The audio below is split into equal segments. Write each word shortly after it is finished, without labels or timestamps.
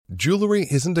Jewelry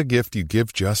isn't a gift you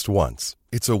give just once.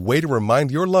 It's a way to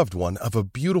remind your loved one of a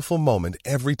beautiful moment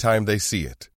every time they see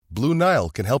it. Blue Nile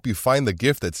can help you find the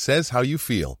gift that says how you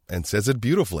feel and says it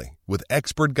beautifully, with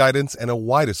expert guidance and a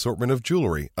wide assortment of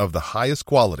jewelry of the highest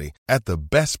quality at the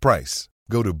best price.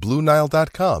 Go to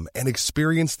BlueNile.com and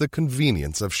experience the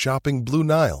convenience of shopping Blue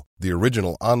Nile, the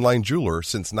original online jeweler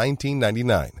since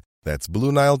 1999. That's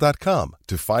BlueNile.com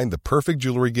to find the perfect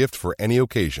jewelry gift for any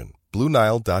occasion.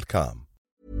 BlueNile.com.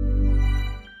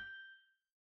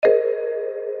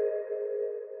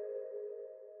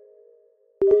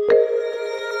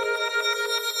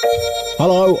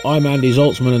 Hello, I'm Andy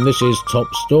Zaltzman and this is Top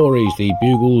Stories, the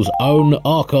Bugle's own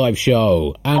archive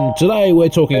show. And today we're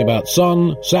talking about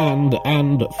sun, sand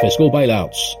and fiscal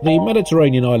bailouts. The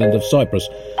Mediterranean island of Cyprus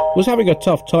was having a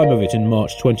tough time of it in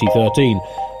March 2013,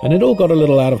 and it all got a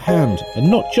little out of hand, and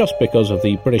not just because of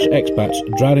the British expats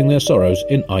drowning their sorrows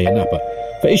in Ayia Napa.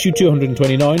 For issue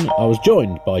 229, I was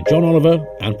joined by John Oliver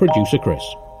and producer Chris.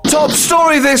 Top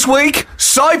story this week,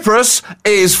 Cyprus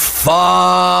is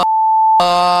fucked.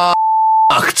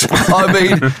 I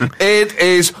mean, it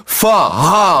is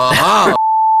fucked.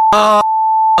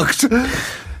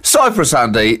 Cyprus,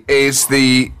 Andy, is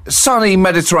the sunny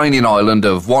Mediterranean island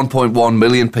of 1.1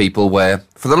 million people where,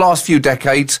 for the last few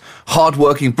decades,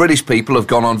 hard-working British people have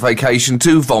gone on vacation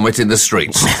to vomit in the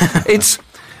streets. It's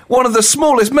one of the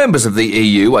smallest members of the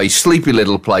EU, a sleepy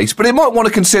little place, but it might want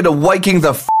to consider waking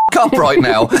the up right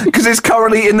now because it's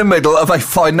currently in the middle of a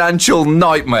financial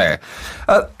nightmare.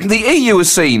 The EU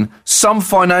has seen some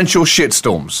financial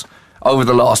shitstorms over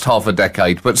the last half a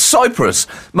decade, but Cyprus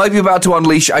may be about to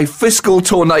unleash a fiscal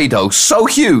tornado so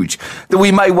huge that we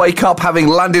may wake up having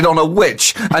landed on a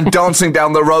witch and dancing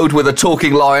down the road with a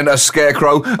talking lion, a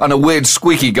scarecrow and a weird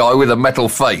squeaky guy with a metal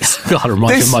face. God, it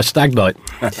reminds me of my stag night.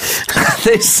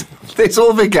 This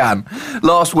all began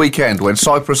last weekend when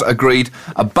Cyprus agreed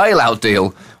a bailout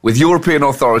deal with European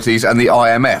authorities and the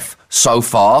IMF. So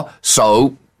far,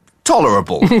 so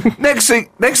tolerable. Next thing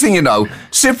you know,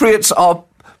 Cypriots are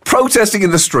protesting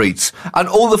in the streets and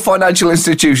all the financial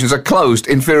institutions are closed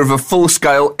in fear of a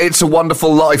full-scale It's a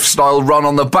Wonderful Lifestyle run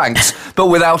on the banks, but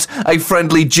without a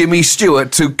friendly Jimmy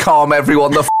Stewart to calm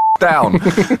everyone the down.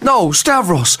 No,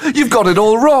 Stavros, you've got it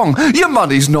all wrong. Your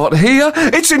money's not here.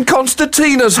 It's in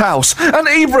Constantina's house and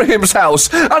Ibrahim's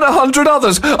house and 100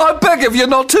 others. I beg of you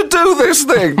not to do this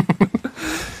thing.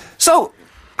 So,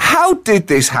 how did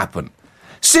this happen?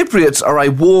 Cypriots are a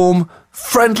warm,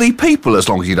 friendly people, as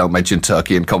long as you don't mention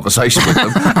Turkey in conversation with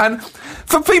them. And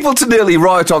for people to nearly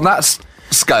riot on that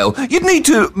scale, you'd need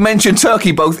to mention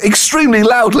Turkey both extremely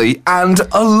loudly and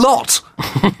a lot.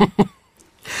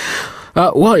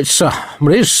 Well, it is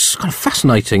kind of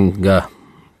fascinating,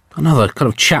 another kind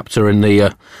of chapter in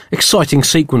the exciting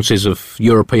sequences of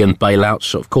European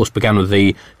bailouts. Of course, began with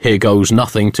the Here Goes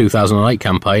Nothing 2008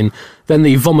 campaign, then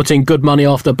the Vomiting Good Money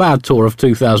After Bad tour of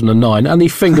 2009, and the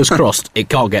Fingers Crossed, it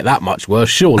can't get that much worse,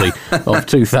 surely, of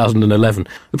 2011.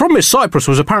 The problem is Cyprus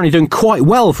was apparently doing quite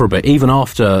well for a bit, even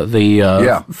after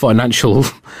the financial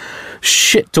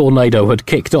shit tornado had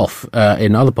kicked off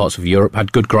in other parts of Europe,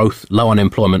 had good growth, low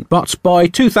unemployment. But by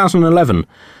 2011,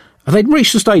 they'd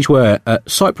reached a stage where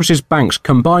Cyprus's banks'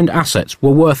 combined assets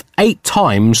were worth 8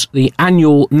 times the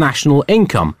annual national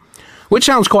income, which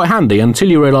sounds quite handy until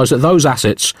you realise that those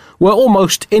assets were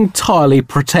almost entirely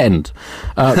pretend,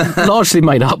 largely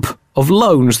made up of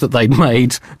loans that they'd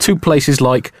made to places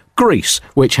like Greece,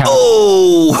 which had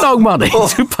no money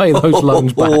to pay those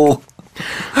loans back.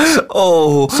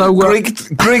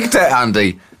 Greek debt,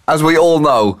 Andy, as we all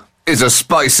know, is a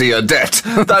spicier debt.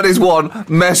 That is one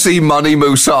messy money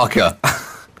moussaka.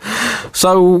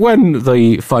 So when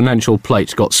the financial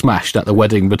plates got smashed at the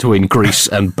wedding between Greece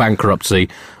and bankruptcy,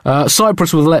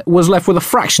 Cyprus was left with a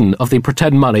fraction of the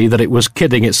pretend money that it was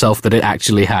kidding itself that it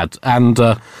actually had. And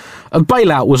a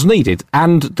bailout was needed,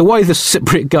 and the way the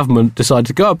Cypriot government decided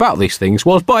to go about these things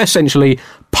was by essentially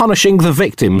punishing the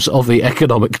victims of the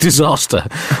economic disaster,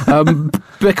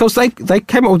 because they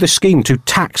came up with this scheme to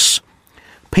tax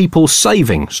people's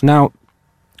savings. Now,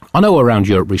 I know around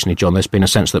Europe recently, John, there's been a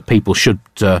sense that people should,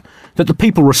 that the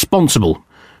people responsible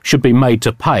should be made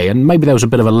to pay, and maybe there was a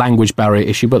bit of a language barrier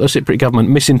issue, but the Cypriot government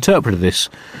misinterpreted this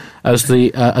as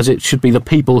it should be the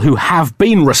people who have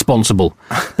been responsible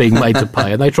being made to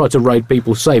pay, and they tried to raid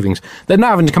people's savings. They're now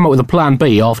having to come up with a plan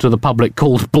B after the public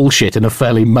called bullshit in a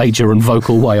fairly major and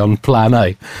vocal way on plan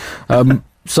A.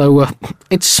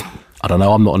 It's, I don't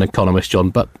know, I'm not an economist,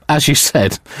 John, but as you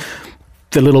said,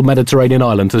 the little Mediterranean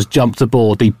island has jumped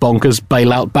aboard the bonkers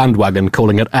bailout bandwagon,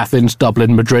 calling it Athens,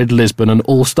 Dublin, Madrid, Lisbon and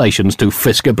all stations to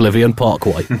Fisk Oblivion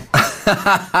Parkway.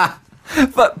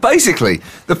 But basically,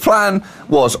 the plan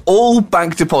was all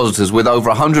bank depositors with over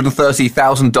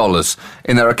 $130,000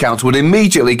 in their accounts would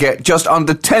immediately get just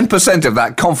under 10% of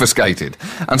that confiscated,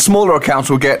 and smaller accounts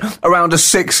would get around a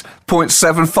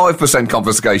 6.75%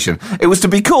 confiscation. It was to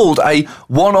be called a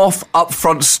one-off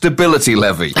upfront stability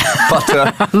levy.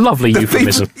 But Lovely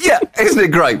euphemism. yeah, isn't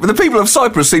it great? But the people of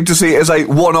Cyprus seem to see it as a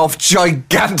one-off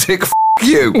gigantic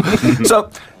you.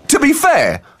 So, to be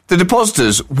fair, the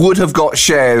depositors would have got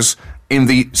shares in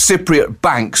the Cypriot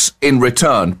banks in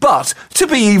return. But, to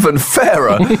be even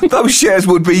fairer, those shares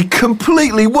would be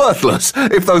completely worthless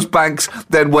if those banks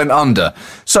then went under.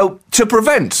 So, to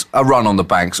prevent a run on the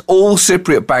banks, all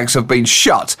Cypriot banks have been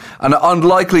shut and are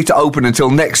unlikely to open until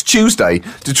next Tuesday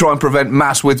to try and prevent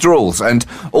mass withdrawals. And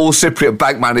all Cypriot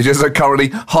bank managers are currently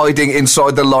hiding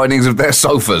inside the linings of their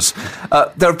sofas.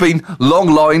 There have been long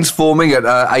lines forming at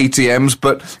ATMs,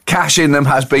 but cash in them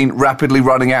has been rapidly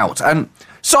running out. And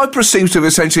Cyprus seems to have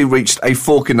essentially reached a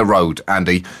fork in the road,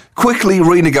 Andy. Quickly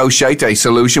renegotiate a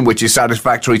solution which is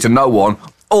satisfactory to no one,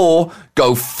 or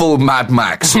go full Mad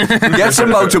Max. Get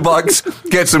some motorbikes,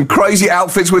 get some crazy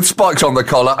outfits with spikes on the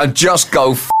collar, and just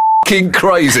go f***ing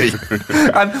crazy.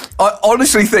 And I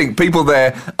honestly think people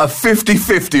there are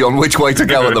 50-50 on which way to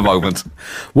go at the moment.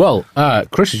 Well,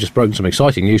 Chris has just broken some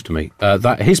exciting news to me,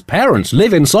 that his parents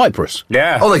live in Cyprus.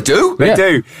 Yeah. Oh, they do? They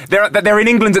do. They're in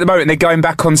England at the moment, and they're going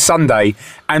back on Sunday,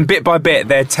 and bit by bit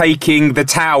they're taking the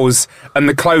towels and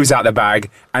the clothes out of the bag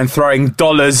and throwing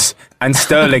dollars and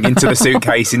sterling into the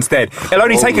suitcase instead. It'll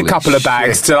only take a couple of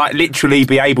bags to literally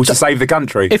be able to save the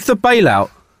country. If the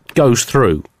bailout goes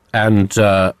through and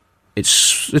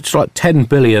it's like 10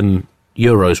 billion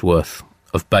euros worth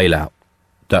of bailout,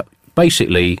 that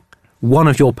basically one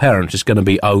of your parents is going to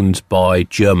be owned by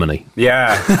Germany.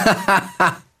 Yeah.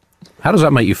 How does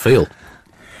that make you feel?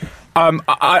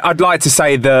 I'd like to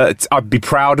say that I'd be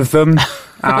proud of them.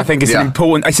 And I think it's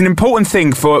an important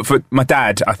thing for my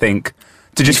dad, I think,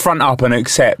 to just front up and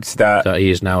accept that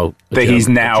he is now he's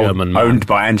now German owned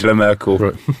by Angela Merkel.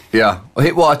 Right. Yeah.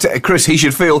 Well, Chris, he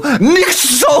should feel nicht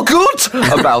so good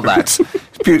about that.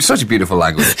 Such a beautiful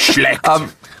language. Schlecht.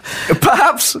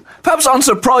 Perhaps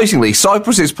unsurprisingly,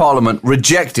 Cyprus's parliament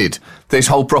rejected this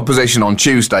whole proposition on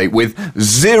Tuesday with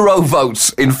 0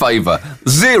 votes in favour.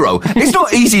 0. It's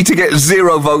not easy to get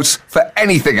 0 votes for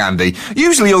anything, Andy.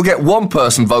 Usually you'll get one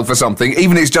person vote for something,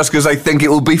 even if it's just because they think it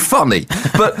will be funny.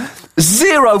 But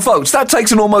 0 votes, that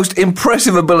takes an almost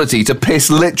impressive ability to piss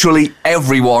literally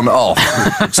everyone off.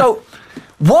 So,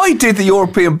 why did the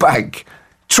European Bank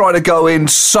try to go in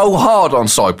so hard on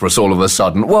Cyprus all of a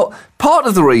sudden? Well, part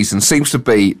of the reason seems to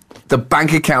be the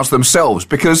bank accounts themselves,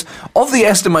 because of the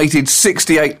estimated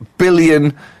 68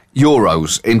 billion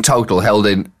euros in total held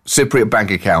in Cypriot bank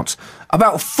accounts,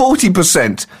 about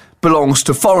 40% belongs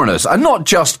to foreigners, and not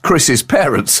just Chris's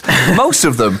parents. Most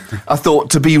of them are thought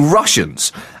to be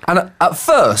Russians. And at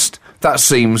first, that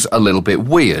seems a little bit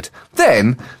weird.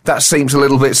 Then, that seems a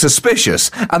little bit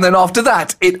suspicious. And then after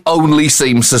that, it only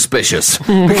seems suspicious.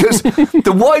 Because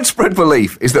the widespread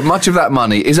belief is that much of that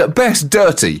money is at best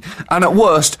dirty, and at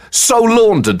worst, so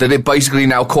laundered that it basically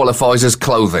now qualifies as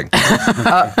clothing.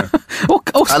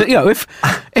 Also, if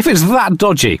it's that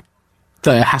dodgy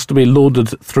that it has to be laundered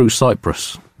through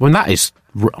Cyprus, when that is...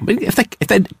 I mean, if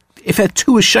they're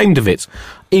too ashamed of it,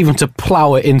 even to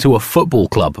plough it into a football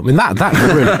club, I mean, that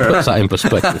really puts that in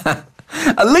perspective.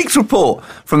 A leaked report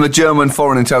from the German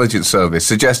Foreign Intelligence Service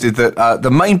suggested that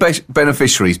the main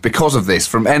beneficiaries, because of this,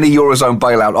 from any Eurozone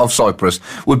bailout of Cyprus,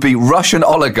 would be Russian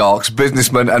oligarchs,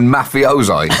 businessmen and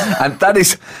mafiosi. And that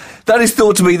is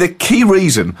thought to be the key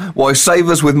reason why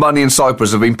savers with money in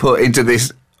Cyprus have been put into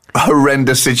this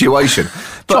horrendous situation.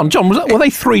 But John, were they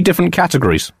 3 different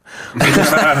categories?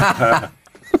 I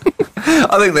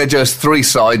think they're just 3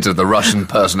 sides of the Russian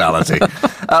personality.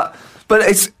 But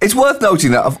it's worth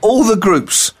noting that of all the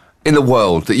groups in the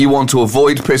world that you want to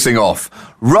avoid pissing off,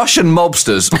 Russian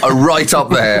mobsters are right up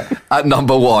there at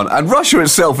number 1. And Russia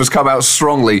itself has come out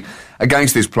strongly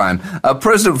against this plan.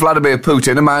 President Vladimir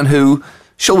Putin, a man who,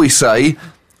 shall we say,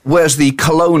 wears the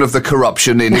cologne of the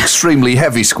corruption in extremely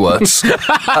heavy squirts. He's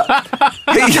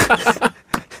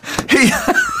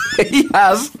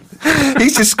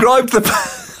described the...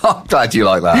 I'm glad you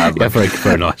like that, Adler. Yeah, very,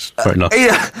 very nice. Very nice.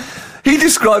 He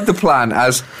described the plan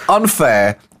as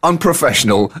unfair,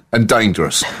 unprofessional and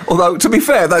dangerous. Although, to be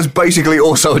fair, that's basically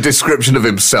also a description of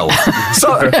himself.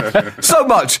 So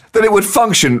much that it would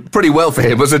function pretty well for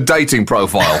him as a dating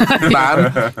profile.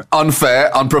 Man,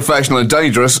 unfair, unprofessional and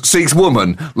dangerous, seeks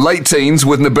woman, late teens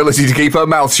with an ability to keep her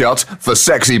mouth shut for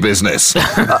sexy business.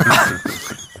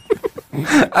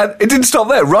 And it didn't stop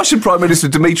there. Russian Prime Minister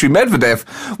Dmitry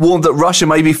Medvedev warned that Russia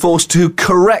may be forced to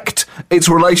correct its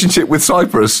relationship with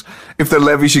Cyprus if the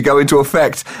levy should go into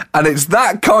effect. And it's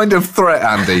that kind of threat,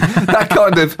 Andy, that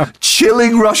kind of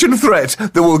chilling Russian threat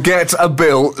that will get a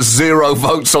bill 0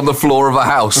 votes on the floor of a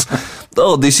house.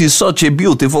 Oh, this is such a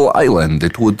beautiful island.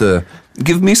 It would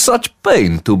give me such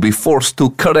pain to be forced to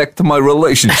correct my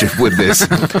relationship with this.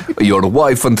 Your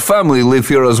wife and family live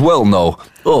here as well now.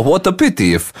 Oh, what a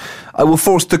pity if I were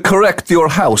forced to correct your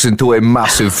house into a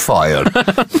massive fire.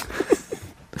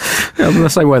 Yeah, in the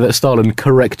same way that Stalin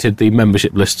corrected the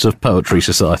membership lists of poetry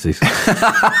societies.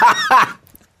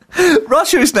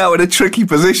 Russia is now in a tricky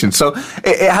position, so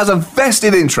it has a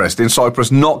vested interest in Cyprus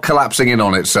not collapsing in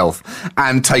on itself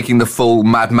and taking the full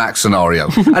Mad Max scenario.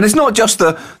 And it's not just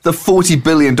the $40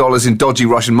 billion in dodgy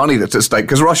Russian money that's at stake,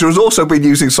 because Russia has also been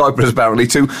using Cyprus, apparently,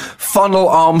 to funnel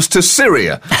arms to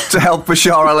Syria to help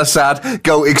Bashar al-Assad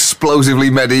go explosively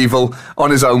medieval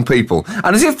on his own people.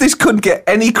 And as if this couldn't get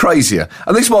any crazier,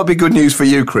 and this might be good news for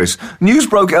you, Chris, news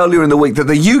broke earlier in the week that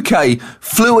the UK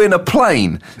flew in a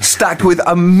plane stacked with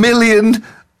 €1 million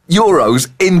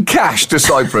in cash to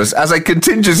Cyprus as a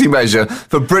contingency measure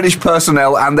for British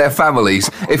personnel and their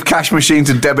families if cash machines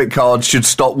and debit cards should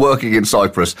stop working in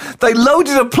Cyprus. They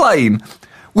loaded a plane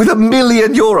with €1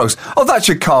 million. Oh, that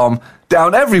should calm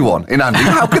down everyone in Andy.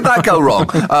 How could that go wrong?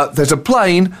 There's a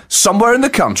plane somewhere in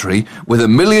the country with €1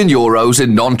 million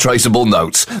in non-traceable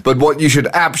notes. But what you should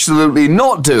absolutely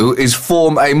not do is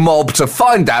form a mob to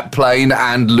find that plane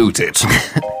and loot it.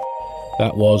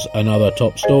 That was another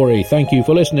top story. Thank you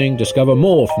for listening. Discover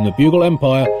more from the Bugle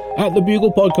Empire at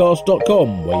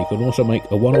thebuglepodcast.com, where you can also make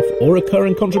a one-off or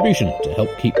recurring contribution to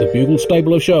help keep the Bugle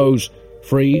stable of shows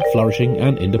free, flourishing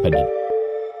and independent.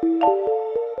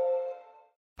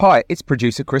 Hi, it's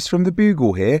producer Chris from The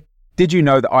Bugle here. Did you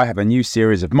know that I have a new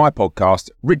series of my podcast,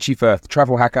 Richie Firth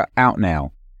Travel Hacker, out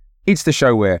now? It's the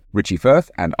show where Richie Firth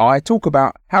and I talk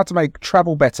about how to make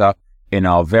travel better in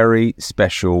our very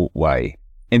special way.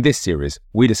 In this series,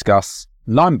 we discuss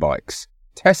Lime bikes,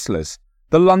 Teslas,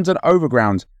 the London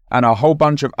Overground, and a whole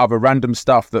bunch of other random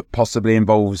stuff that possibly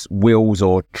involves wheels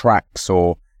or tracks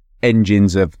or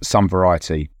engines of some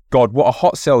variety. God, what a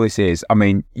hot sell this is. I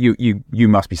mean, you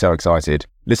must be so excited.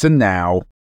 Listen now.